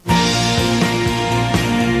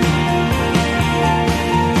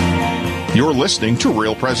You're listening to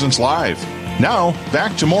Real Presence Live. Now,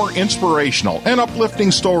 back to more inspirational and uplifting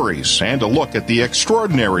stories and a look at the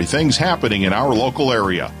extraordinary things happening in our local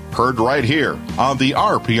area. Heard right here on the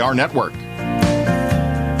RPR Network.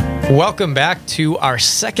 Welcome back to our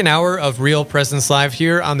second hour of Real Presence Live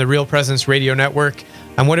here on the Real Presence Radio Network.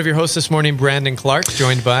 I'm one of your hosts this morning, Brandon Clark,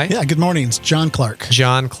 joined by... Yeah, good morning. It's John Clark.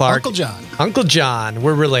 John Clark. Uncle John. Uncle John.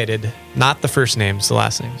 We're related. Not the first names, the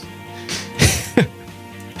last names.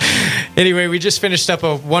 Anyway, we just finished up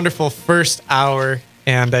a wonderful first hour,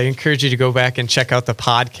 and I encourage you to go back and check out the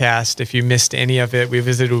podcast if you missed any of it. We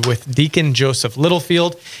visited with Deacon Joseph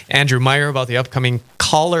Littlefield, Andrew Meyer, about the upcoming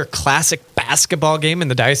Caller Classic basketball game in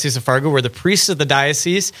the Diocese of Fargo, where the priests of the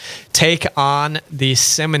diocese take on the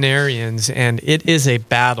seminarians, and it is a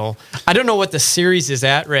battle. I don't know what the series is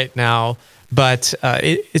at right now, but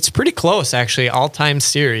it's pretty close, actually, all-time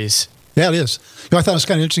series. Yeah, it is. I thought it was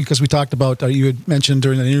kind of interesting because we talked about, you had mentioned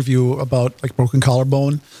during an interview about like broken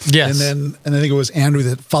collarbone. Yes. And I think it was Andrew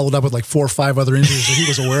that followed up with like 4 or 5 other injuries that he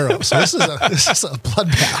was aware of. So this is a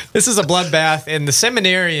bloodbath. This is a bloodbath, and the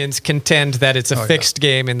seminarians contend that it's a fixed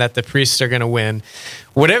game and that the priests are going to win.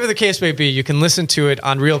 Whatever the case may be, you can listen to it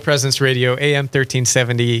on Real Presence Radio, AM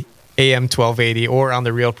 1370, AM 1280, or on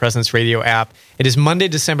the Real Presence Radio app. It is Monday,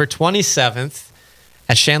 December 27th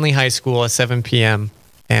at Shanley High School at 7 p.m.,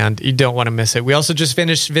 and you don't want to miss it. We also just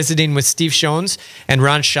finished visiting with Steve Schoens and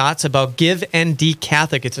Ron Schatz about Give ND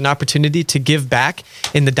Catholic. It's an opportunity to give back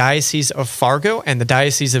in the Diocese of Fargo and the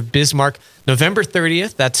Diocese of Bismarck. November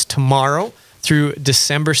 30th, that's tomorrow, through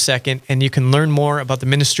December 2nd. And you can learn more about the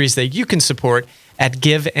ministries that you can support at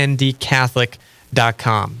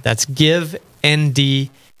givenDcatholic.com. That's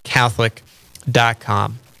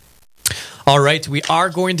givenDcatholic.com. All right, we are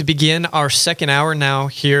going to begin our second hour now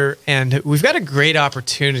here, and we've got a great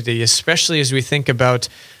opportunity, especially as we think about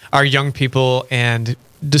our young people and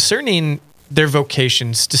discerning their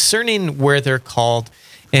vocations, discerning where they're called,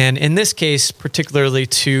 and in this case, particularly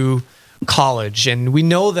to college. And we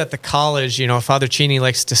know that the college, Father Cheney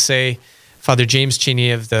likes to say, Father James Cheney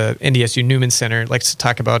of the NDSU Newman Center likes to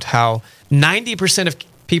talk about how 90% of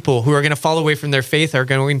people who are going to fall away from their faith are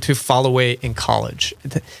going to fall away in college.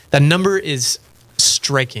 The number is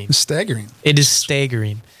striking. It's staggering. It is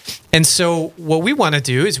staggering. And so what we want to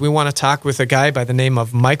do is we want to talk with a guy by the name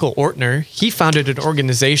of Michael Ortner. He founded an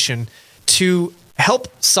organization to help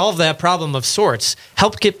solve that problem of sorts,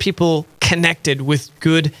 help get people connected with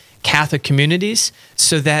good Catholic communities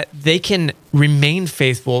so that they can remain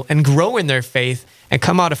faithful and grow in their faith and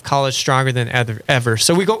come out of college stronger than ever.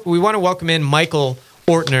 So we want to welcome in Michael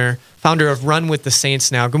Ortner, founder of Run with the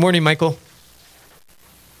Saints now. Good morning, Michael.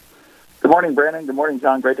 Good morning, Brandon. Good morning,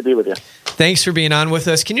 John. Great to be with you. Thanks for being on with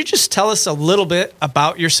us. Can you just tell us a little bit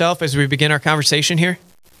about yourself as we begin our conversation here?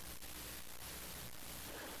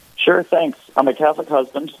 Sure, thanks. I'm a Catholic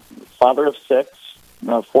husband, father of 6,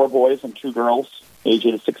 4 boys and 2 girls,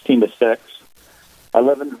 ages 16 to 6. I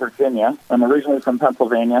live in Virginia. I'm originally from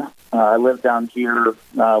Pennsylvania. I lived down here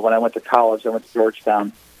when I went to college. I went to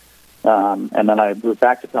Georgetown. And then I moved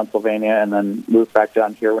back to Pennsylvania and then moved back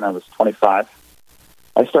down here when I was 25.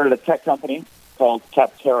 I started a tech company called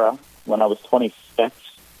Capterra when I was 26,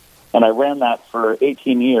 and I ran that for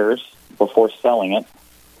 18 years before selling it.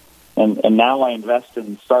 And now I invest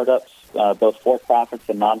in startups, both for-profits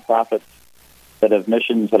and non-profits, that have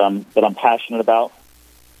missions that I'm passionate about.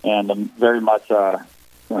 And I'm very much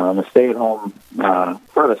I'm a stay-at-home,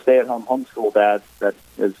 sort of a stay-at-home homeschool dad that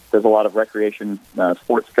does a lot of recreation,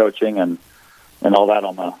 sports coaching, and all that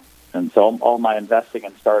and so all my investing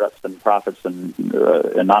in startups and profits and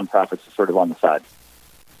nonprofits is sort of on the side.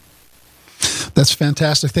 That's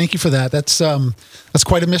fantastic. Thank you for that. That's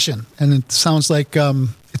quite a mission, and it sounds like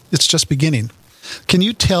it's just beginning. Can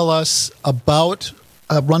you tell us about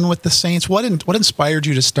Run with the Saints? What inspired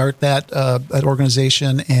you to start that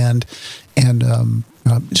organization, and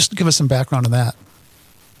just give us some background on that.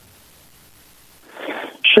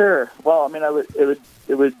 Sure. Well, I mean,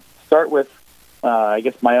 it would start with I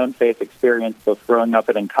guess my own faith experience, both growing up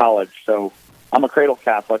and in college. So I'm a cradle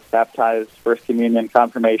Catholic, baptized, First Communion,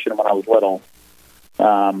 Confirmation when I was little.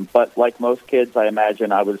 But like most kids, I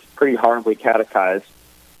imagine I was pretty horribly catechized.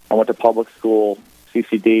 I went to public school.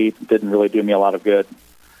 CCD didn't really do me a lot of good.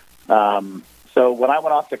 So when I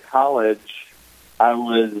went off to college, I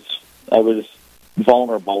was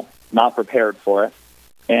vulnerable, not prepared for it,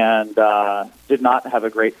 and did not have a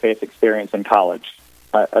great faith experience in college.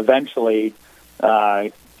 Eventually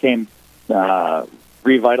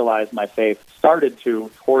revitalized my faith, started to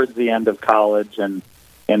towards the end of college and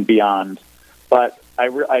beyond. But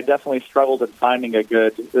I definitely struggled in finding a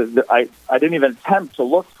good. I didn't even attempt to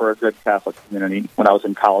look for a good Catholic community when I was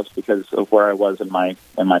in college because of where I was in my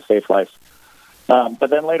faith life. But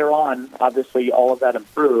then later on, obviously, all of that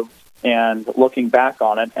improved. And looking back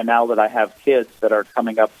on it, and now that I have kids that are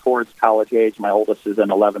coming up towards college age, my oldest is in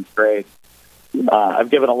 11th grade. I've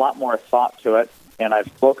given a lot more thought to it, and I've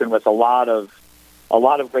spoken with a lot of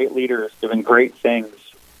great leaders doing great things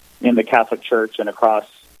in the Catholic Church and across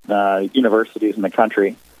universities in the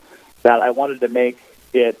country, that I wanted to make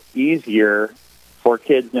it easier for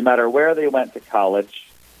kids, no matter where they went to college,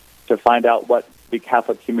 to find out what the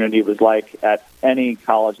Catholic community was like at any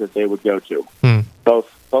college that they would go to.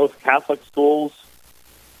 Both Catholic schools,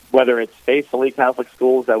 whether it's faithfully Catholic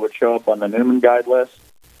schools that would show up on the Newman Guide list,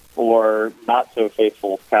 or not so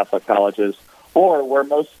faithful Catholic colleges, or where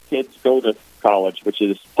most kids go to college, which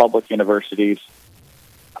is public universities.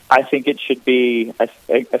 I think it should be,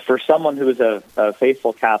 for someone who is a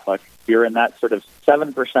faithful Catholic, you're in that sort of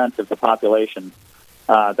 7% of the population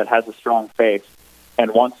that has a strong faith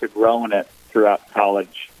and wants to grow in it throughout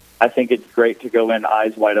college. I think it's great to go in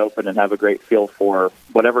eyes wide open and have a great feel for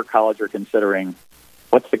whatever college you're considering.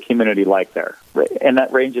 What's the community like there? And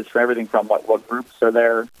that ranges from everything from what groups are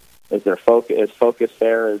there, is focus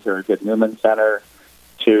there, is there a good Newman Center,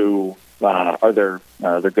 to are there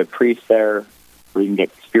good priests there where you can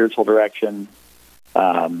get spiritual direction?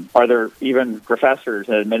 Are there even professors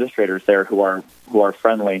and administrators there who are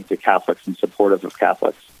friendly to Catholics and supportive of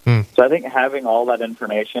Catholics? So I think having all that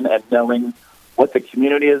information and knowing what the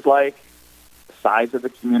community is like, the size of the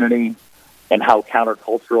community, and how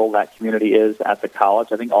countercultural that community is at the college,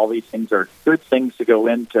 I think all these things are good things to go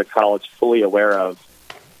into college fully aware of,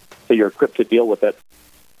 so you're equipped to deal with it.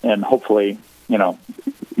 And hopefully,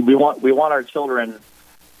 we want our children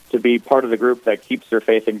to be part of the group that keeps their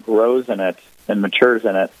faith and grows in it and matures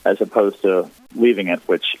in it, as opposed to leaving it,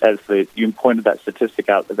 which, you pointed that statistic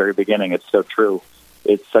out at the very beginning, it's so true.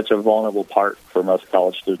 It's such a vulnerable part for most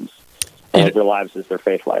college students. Their lives is their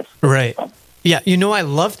faith life. Right. Yeah. I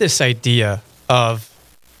love this idea of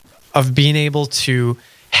being able to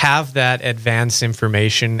have that advanced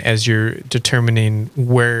information as you're determining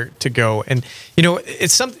where to go. And,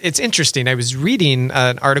 it's interesting. I was reading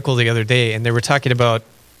an article the other day, and they were talking about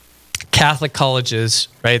Catholic colleges,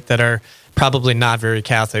 right, that are probably not very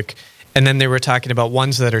Catholic. And then they were talking about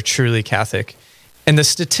ones that are truly Catholic. And the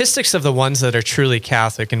statistics of the ones that are truly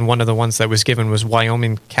Catholic, and one of the ones that was given was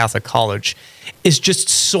Wyoming Catholic College, is just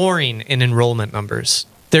soaring in enrollment numbers.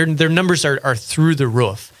 Their numbers are through the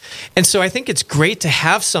roof. And so I think it's great to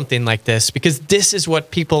have something like this, because this is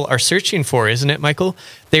what people are searching for, isn't it, Michael?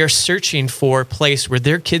 They are searching for a place where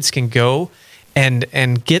their kids can go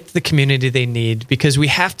and get the community they need, because we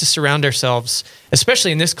have to surround ourselves,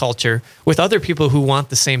 especially in this culture, with other people who want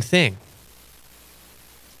the same thing.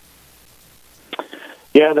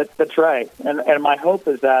 Yeah, that's right. And my hope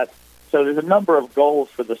is that, so there's a number of goals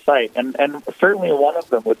for the site, and certainly one of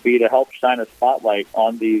them would be to help shine a spotlight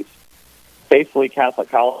on these faithfully Catholic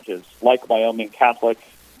colleges, like Wyoming Catholic,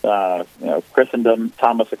 Christendom,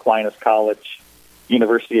 Thomas Aquinas College,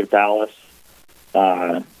 University of Dallas,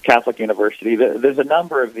 Catholic University. There's a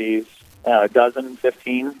number of these,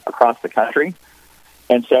 15 across the country.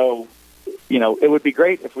 And so, it would be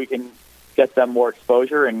great if we can get them more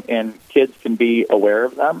exposure and kids can be aware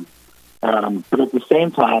of them. But at the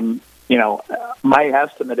same time, my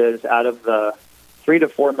estimate is out of the 3 to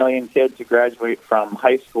 4 million kids who graduate from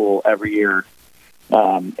high school every year,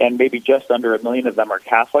 and maybe just under 1 million of them are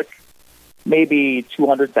Catholic, maybe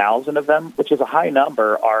 200,000 of them, which is a high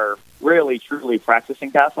number, are really, truly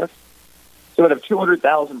practicing Catholics. So out of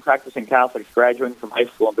 200,000 practicing Catholics graduating from high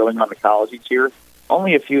school and going on to college each year,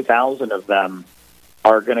 only a few thousand of them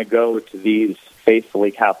are going to go to these faithfully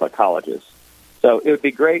Catholic colleges. So it would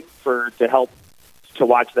be great to help to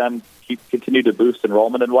watch them continue to boost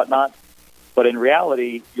enrollment and whatnot. But in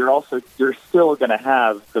reality, you're still going to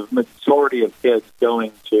have the majority of kids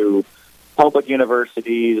going to public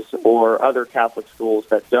universities or other Catholic schools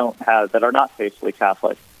that are not faithfully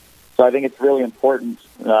Catholic. So I think it's really important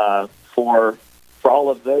for all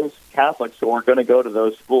of those Catholics who are going to go to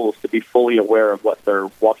those schools to be fully aware of what they're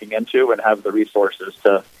walking into and have the resources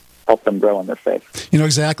to help them grow in their faith.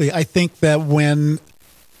 Exactly. I think that when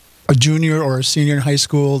a junior or a senior in high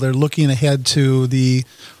school, they're looking ahead to the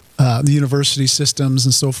university systems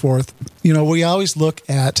and so forth. We always look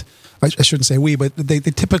at, I shouldn't say we, but they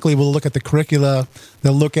typically will look at the curricula.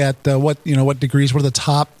 They'll look at what degrees, what are the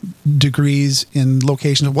top degrees in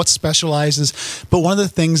locations, what specializes. But one of the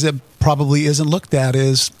things that probably isn't looked at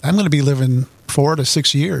is, I'm going to be living 4 to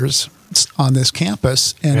 6 years on this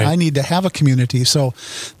campus, and Right. I need to have a community. So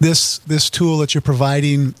this tool that you're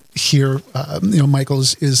providing here, Michael,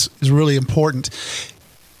 is really important.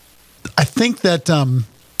 I think that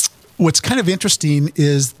what's kind of interesting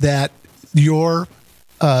is that your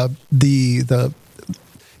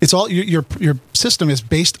it's all your system is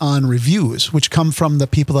based on reviews, which come from the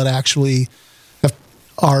people that actually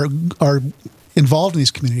are involved in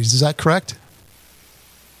these communities. Is that correct?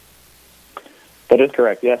 That is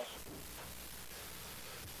correct. Yes.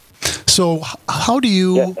 So how do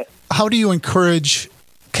you encourage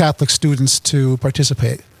Catholic students to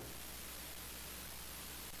participate?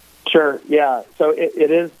 Sure. Yeah. So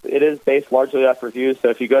it is based largely off reviews. So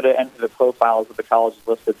if you go to enter the profiles of the colleges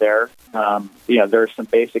listed there, there's some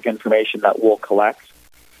basic information that we'll collect.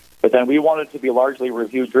 But then we want it to be largely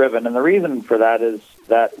review driven, and the reason for that is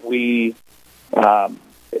that we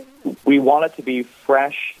want it to be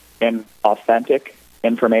fresh and authentic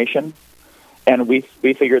information, and we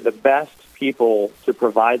figure the best people to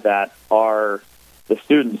provide that are the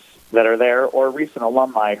students that are there or recent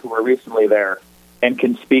alumni who are recently there and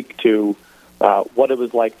can speak to what it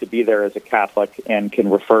was like to be there as a Catholic and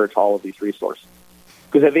can refer to all of these resources.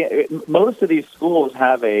 Because most of these schools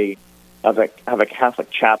have a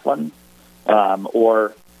Catholic chaplain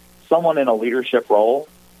or someone in a leadership role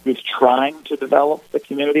who's trying to develop the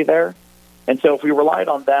community there. And so if we relied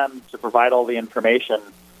on them to provide all the information,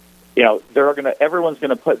 everyone's going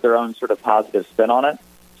to put their own sort of positive spin on it.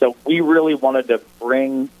 So we really wanted to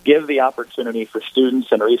give the opportunity for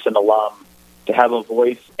students and recent alum to have a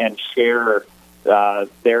voice and share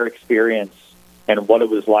their experience and what it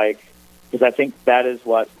was like. Because I think that is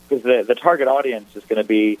because the target audience is going to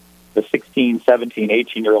be the 16, 17,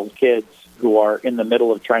 18-year-old kids who are in the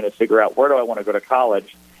middle of trying to figure out where do I want to go to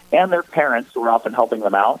college, and their parents who are often helping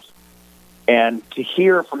them out. And to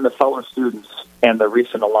hear from the fellow students and the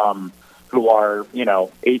recent alum who are,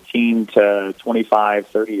 18 to 25,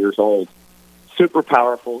 30 years old, super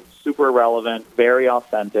powerful, super relevant, very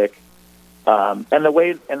authentic. And the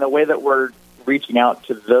way that we're reaching out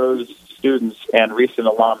to those students and recent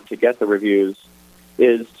alum to get the reviews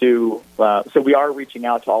is so we are reaching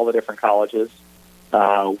out to all the different colleges.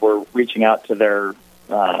 We're reaching out to their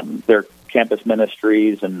campus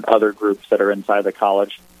ministries and other groups that are inside the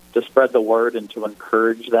college to spread the word and to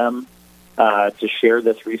encourage them to share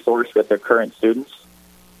this resource with their current students.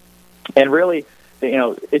 And really,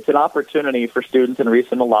 it's an opportunity for students and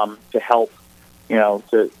recent alum to help,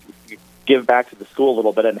 to give back to the school a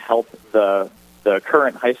little bit and help the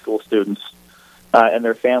current high school students and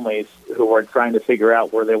their families who are trying to figure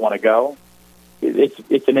out where they want to go.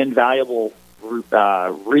 It's an invaluable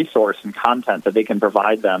resource and content that they can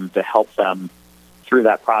provide them to help them through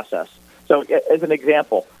that process. So as an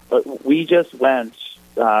example, we just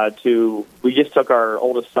took our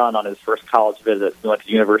oldest son on his first college visit. We went to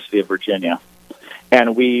the University of Virginia,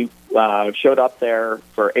 and we showed up there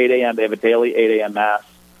for 8 a.m. They have a daily 8 a.m. Mass.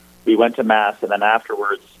 We went to Mass, and then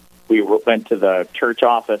afterwards we went to the church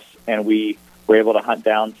office, and we were able to hunt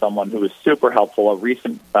down someone who was super helpful, a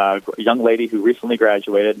recent young lady who recently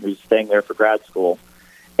graduated and who's staying there for grad school.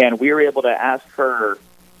 And we were able to ask her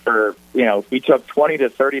we took 20 to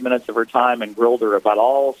 30 minutes of her time and grilled her about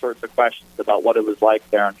all sorts of questions about what it was like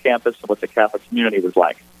there on campus and what the Catholic community was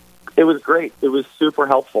like. It was great. It was super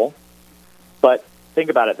helpful. But think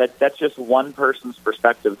about it. That's just one person's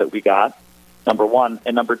perspective that we got, number one.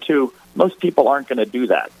 And number two, most people aren't going to do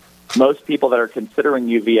that. Most people that are considering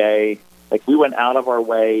UVA, we went out of our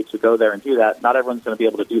way to go there and do that. Not everyone's going to be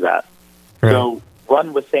able to do that. Right. So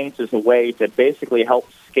Run with Saints is a way to basically help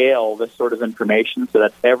scale this sort of information so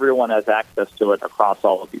that everyone has access to it across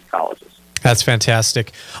all of these colleges. That's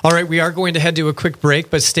fantastic. All right, we are going to head to a quick break,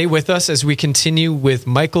 but stay with us as we continue with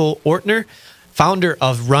Michael Ortner, founder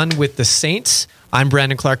of Run with the Saints. I'm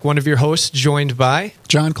Brandon Clark, one of your hosts, joined by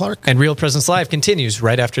John Clark. And Real Presence Live continues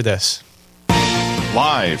right after this.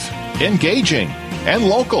 Live, engaging, and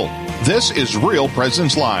local. This is Real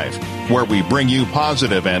Presence Live, where we bring you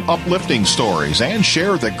positive and uplifting stories and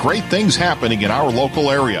share the great things happening in our local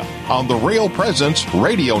area on the Real Presence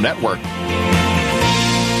Radio Network.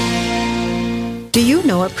 Do you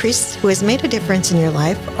know a priest who has made a difference in your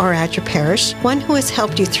life or at your parish? One who has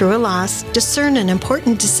helped you through a loss, discern an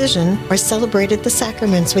important decision, or celebrated the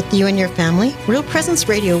sacraments with you and your family? Real Presence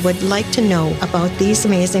Radio would like to know about these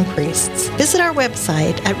amazing priests. Visit our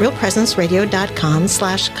website at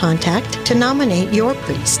realpresenceradio.com/contact to nominate your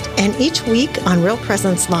priest. And each week on Real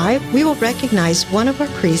Presence Live, we will recognize one of our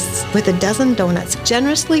priests with a dozen donuts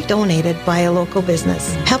generously donated by a local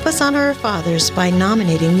business. Help us honor our fathers by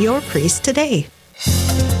nominating your priest today.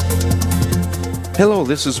 Hello,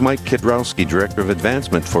 this is Mike Kidrowski, Director of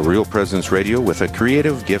Advancement for Real Presence Radio with a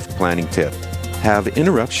creative gift planning tip. Have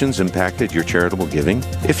interruptions impacted your charitable giving?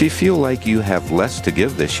 If you feel like you have less to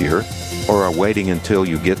give this year, or are waiting until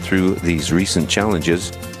you get through these recent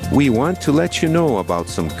challenges, we want to let you know about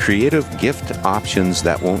some creative gift options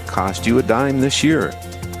that won't cost you a dime this year.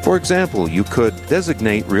 For example, you could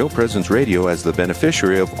designate Real Presence Radio as the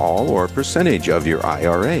beneficiary of all or percentage of your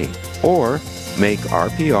IRA, or make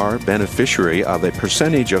RPR beneficiary of a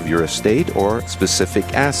percentage of your estate or specific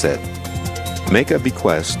asset. Make a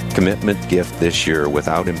bequest commitment gift this year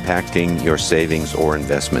without impacting your savings or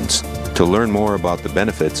investments. To learn more about the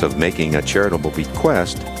benefits of making a charitable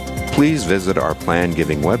bequest, please visit our plan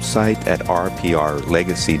giving website at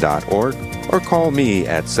rprlegacy.org or call me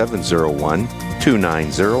at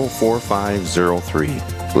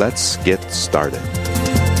 701-290-4503. Let's get started.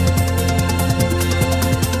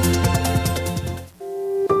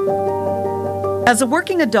 As a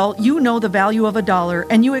working adult, you know the value of $1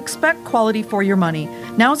 and you expect quality for your money.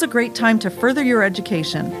 Now's a great time to further your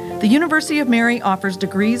education. The University of Mary offers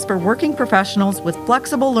degrees for working professionals with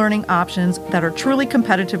flexible learning options that are truly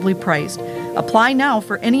competitively priced. Apply now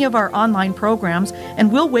for any of our online programs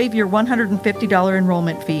and we'll waive your $150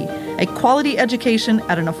 enrollment fee. A quality education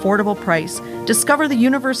at an affordable price. Discover the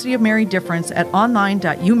University of Mary difference at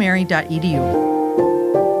online.umary.edu.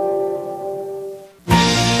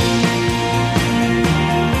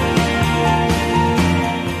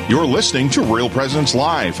 You're listening to Real Presence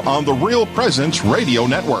Live on the Real Presence Radio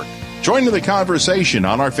Network. Join in the conversation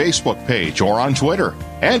on our Facebook page or on Twitter.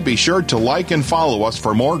 And be sure to like and follow us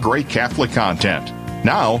for more great Catholic content.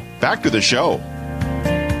 Now, back to the show.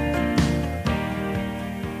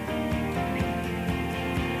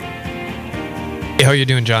 Hey, how you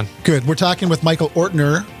doing, John? Good. We're talking with Michael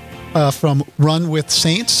Ortner from Run with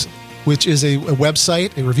Saints, which is a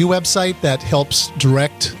website, a review website that helps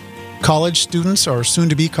direct college students or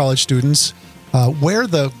soon-to-be college students where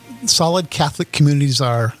the solid Catholic communities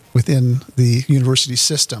are within the university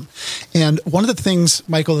system. And one of the things,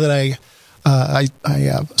 Michael, that I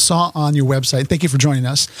saw on your website, thank you for joining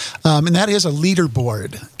us, and that is a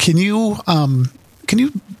leaderboard. Can you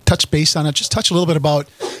touch base on it? Just touch a little bit about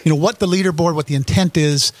what the leaderboard, what the intent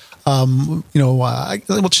is. We'll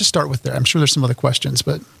just start with there. I'm sure there's some other questions,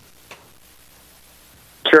 but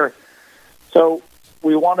sure. So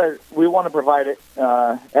we want to provide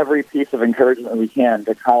every piece of encouragement we can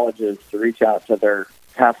to colleges to reach out to their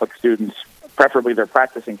Catholic students, preferably their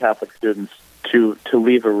practicing Catholic students, to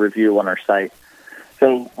leave a review on our site.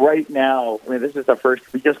 So right now, this is the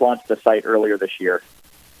first. We just launched the site earlier this year.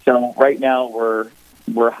 So right now we're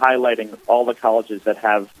highlighting all the colleges that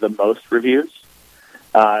have the most reviews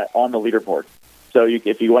on the leaderboard. So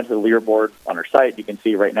if you went to the leaderboard on our site, you can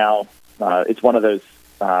see right now it's one of those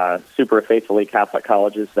super faithfully Catholic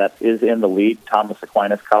colleges that is in the lead, Thomas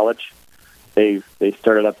Aquinas College. They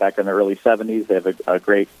started up back in the early 70s. They have a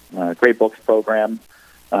great books program,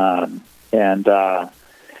 so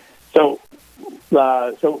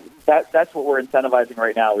that's what we're incentivizing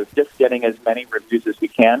right now, is just getting as many reviews as we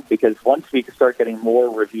can, because once we start getting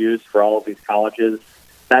more reviews for all of these colleges,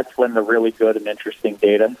 that's when the really good and interesting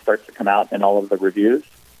data starts to come out in all of the reviews.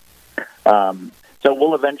 So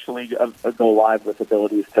we'll eventually go live with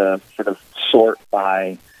abilities to sort of sort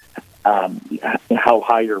by how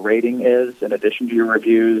high your rating is in addition to your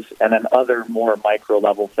reviews, and then other more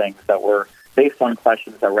micro-level things that were based on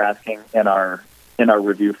questions that we're asking in our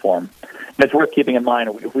review form. And it's worth keeping in mind,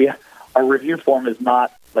 our review form is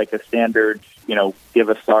not like a standard, give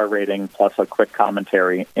a star rating plus a quick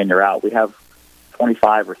commentary and you're out. We have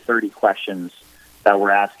 25 or 30 questions that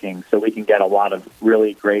we're asking, so we can get a lot of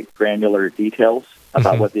really great granular details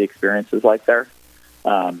about what the experience is like there.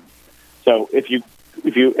 So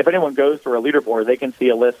if anyone goes through a leaderboard, they can see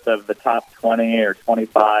a list of the top 20 or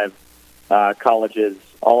 25 colleges.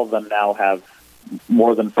 All of them now have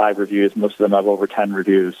more than 5 reviews. Most of them have over 10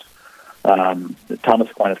 reviews.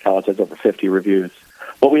 Thomas Aquinas College has over 50 reviews.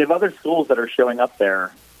 But we have other schools that are showing up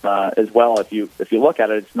there as well. If you look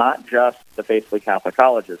at it, it's not just the faithfully Catholic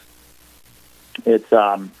colleges. It's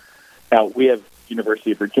now we have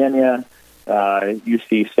University of Virginia,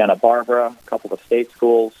 UC Santa Barbara, a couple of state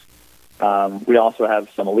schools. We also have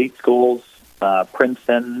some elite schools.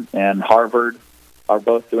 Princeton and Harvard are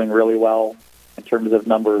both doing really well in terms of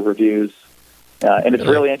number of reviews. And it's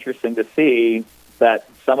really interesting to see that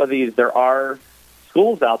some of these, there are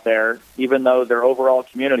schools out there, even though their overall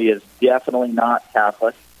community is definitely not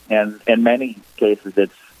Catholic, and in many cases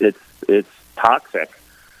it's toxic.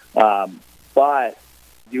 But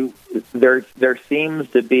there seems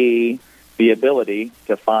to be the ability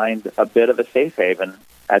to find a bit of a safe haven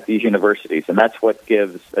at these universities, and that's what's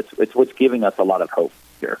giving us a lot of hope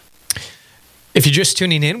here. If you're just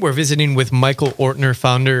tuning in, we're visiting with Michael Ortner,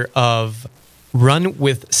 founder of Run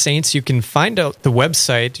with Saints. You can find out the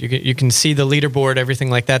website. You can see the leaderboard, everything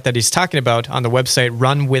like that he's talking about on the website,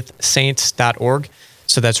 runwithsaints.org.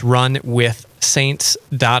 So that's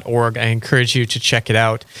runwithsaints.org. I encourage you to check it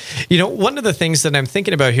out. One of the things that I'm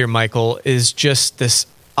thinking about here, Michael, is just this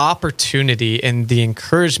opportunity and the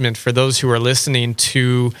encouragement for those who are listening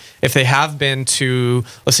to, if they have been to,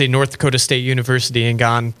 let's say, North Dakota State University and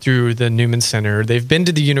gone through the Newman Center, or they've been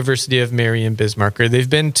to the University of Mary in Bismarck, or they've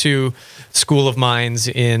been to School of Mines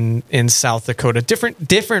in South Dakota,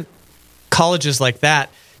 different colleges like that,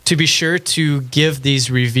 to be sure to give these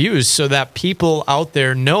reviews so that people out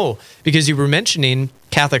there know, because you were mentioning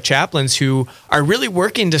Catholic chaplains who are really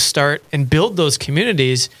working to start and build those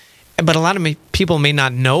communities. But a lot of people may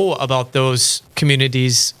not know about those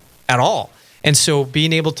communities at all. And so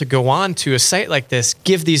being able to go on to a site like this,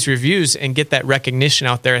 give these reviews, and get that recognition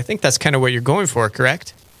out there, I think that's kind of what you're going for,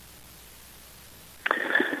 correct?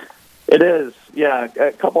 It is, yeah.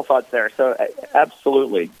 A couple thoughts there. So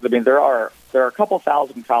absolutely. I mean, there are a couple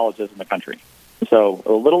thousand colleges in the country. So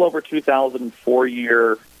a little over 2,000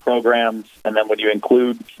 four-year programs. And then when you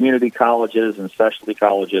include community colleges and specialty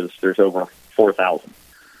colleges, there's over 4,000.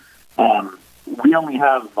 We only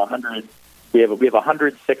have 100. We have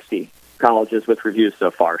 160 colleges with reviews so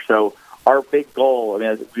far. So our big goal,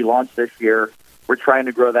 as we launched this year, we're trying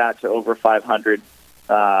to grow that to over 500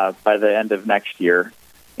 by the end of next year.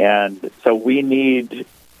 And so we need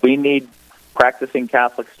practicing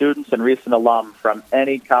Catholic students and recent alum from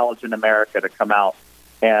any college in America to come out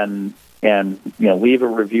and leave a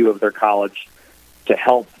review of their college to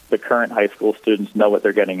help the current high school students know what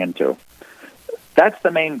they're getting into. That's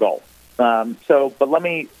the main goal.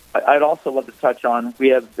 I'd also love to touch on,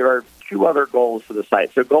 there are two other goals for the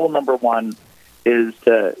site. So goal number one is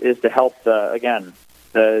to help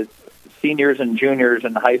the seniors and juniors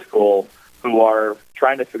in high school who are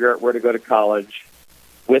trying to figure out where to go to college,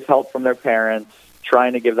 with help from their parents,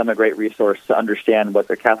 trying to give them a great resource to understand what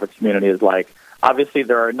their Catholic community is like. Obviously,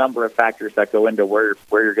 there are a number of factors that go into where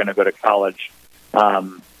you're going to go to college.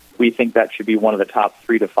 We think that should be one of the top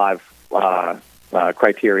 3 to 5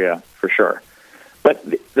 criteria for sure. But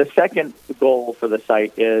the second goal for the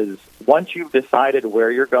site is, once you've decided where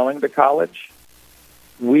you're going to college,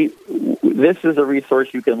 this is a resource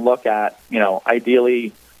you can look at,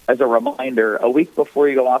 ideally as a reminder, a week before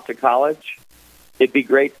you go off to college. It'd be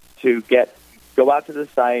great to go out to the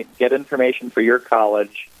site, get information for your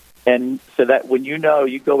college, and so that when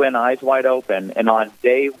you go in eyes wide open, and on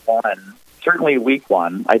day one, certainly week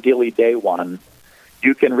one, ideally day one,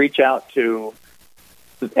 you can reach out to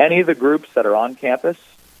any of the groups that are on campus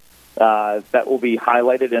that will be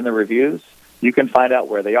highlighted in the reviews. You can find out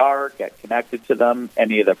where they are, get connected to them,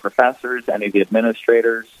 any of the professors, any of the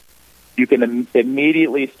administrators. You can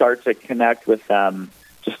immediately start to connect with them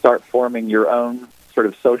to start forming your own sort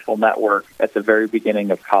of social network at the very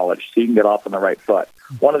beginning of college, so you can get off on the right foot.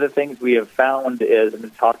 One of the things we have found is, in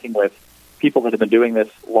talking with people that have been doing this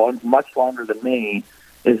much longer than me,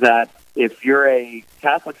 is that if you're a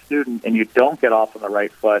Catholic student and you don't get off on the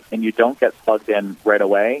right foot and you don't get plugged in right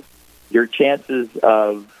away, your chances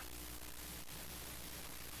of,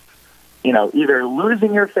 either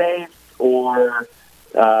losing your faith or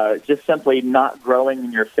just simply not growing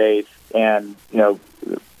in your faith and,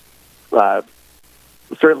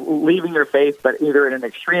 sort of leaving your faith, but either in an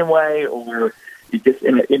extreme way or just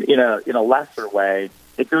in a lesser way,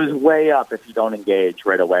 it goes way up if you don't engage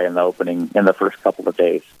right away in the first couple of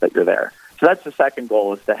days that you're there. So that's the second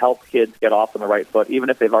goal, is to help kids get off on the right foot, even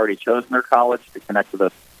if they've already chosen their college, to connect with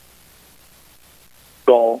us.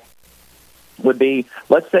 Goal would be,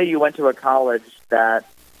 let's say you went to a college that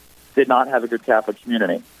did not have a good Catholic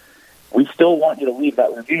community. We still want you to leave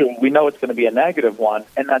that review. We know it's going to be a negative one,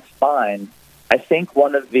 and that's fine. I think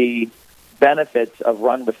one of the benefits of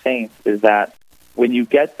Run with Saints is that when you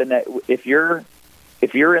get if you're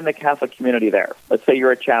in the Catholic community there, let's say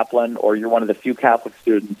you're a chaplain or you're one of the few Catholic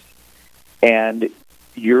students, and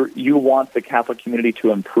you want the Catholic community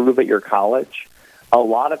to improve at your college, a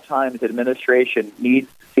lot of times administration needs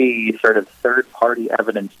to see sort of third-party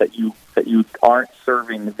evidence that you aren't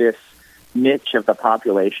serving this niche of the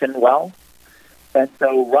population well. And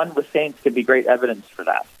so Run with Saints can be great evidence for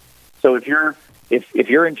that. So if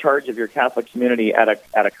you're in charge of your Catholic community at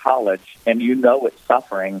a college and it's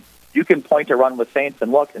suffering, you can point to Run with Saints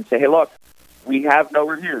and look and say, hey, look, we have no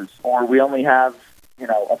reviews, or we only have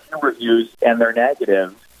a few reviews and they're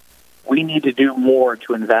negative. We need to do more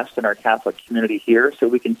to invest in our Catholic community here so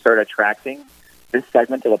we can start attracting this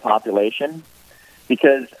segment of the population.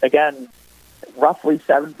 because, again, roughly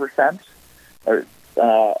 7%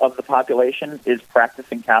 of the population is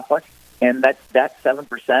practicing Catholic, and that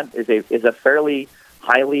 7% is a fairly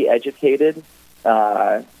highly educated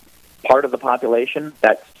part of the population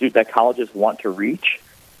that colleges want to reach.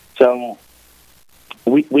 So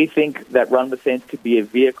we think that Run with Saints could be a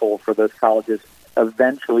vehicle for those colleges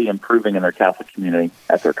eventually improving in their Catholic community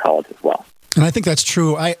at their college as well. And I think that's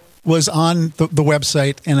true. I was on the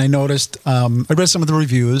website and I noticed, I read some of the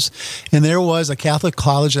reviews, and there was a Catholic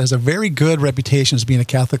college that has a very good reputation as being a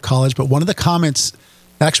Catholic college, but one of the comments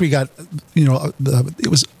actually got, it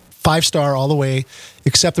was 5-star all the way,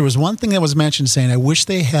 except there was one thing that was mentioned saying, I wish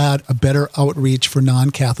they had a better outreach for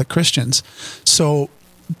non-Catholic Christians. So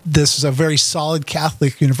this is a very solid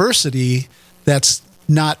Catholic university that's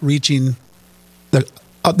not reaching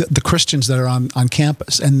the Christians that are on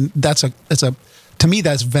campus. And to me,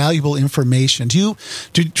 that's valuable information. Do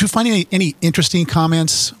you find any interesting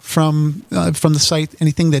comments from the site?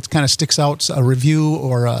 Anything that kind of sticks out, a review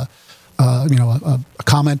or a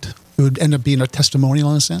comment? It would end up being a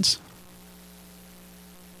testimonial in a sense.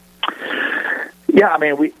 Yeah, I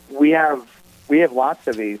mean, we have lots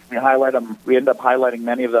of these. We highlight them. We end up highlighting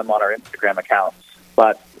many of them on our Instagram accounts,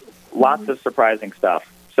 but lots of surprising stuff.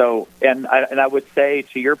 So, and I would say,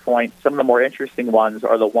 to your point, some of the more interesting ones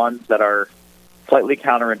are the ones that are slightly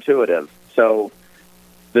counterintuitive. So,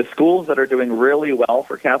 the schools that are doing really well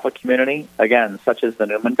for Catholic community, again, such as the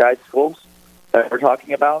Newman Guide schools that we're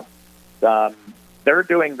talking about, they're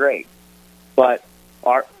doing great. But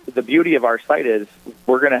the beauty of our site is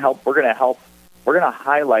we're going to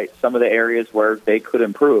highlight some of the areas where they could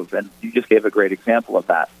improve, and you just gave a great example of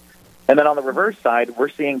that. And then on the reverse side, we're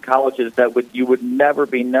seeing colleges that you would never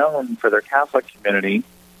be known for their Catholic community,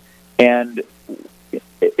 and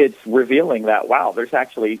it's revealing that, wow, there's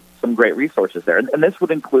actually some great resources there. And this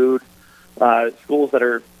would include schools that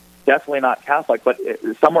are definitely not Catholic, but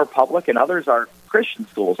some are public and others are Christian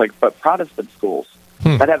schools, but Protestant schools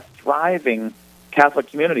that have thriving Catholic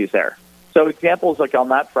communities there. So examples like on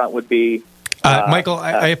that front would be... Michael,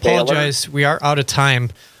 I apologize. We are out of time.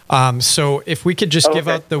 So if we could just give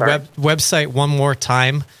out the website one more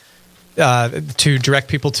time to direct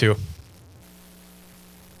people to.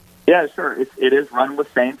 Yeah, sure. It is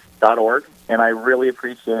runwithsaints.org, and I really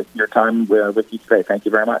appreciate your time with you today. Thank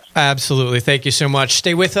you very much. Absolutely. Thank you so much.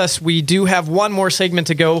 Stay with us. We do have one more segment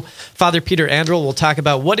to go. Father Peter Anderl will talk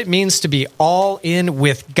about what it means to be all in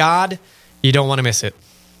with God. You don't want to miss it.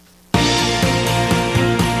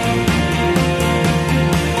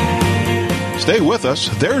 Stay with us.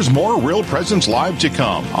 There's more Real Presence Live to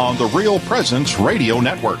come on the Real Presence Radio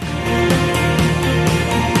Network.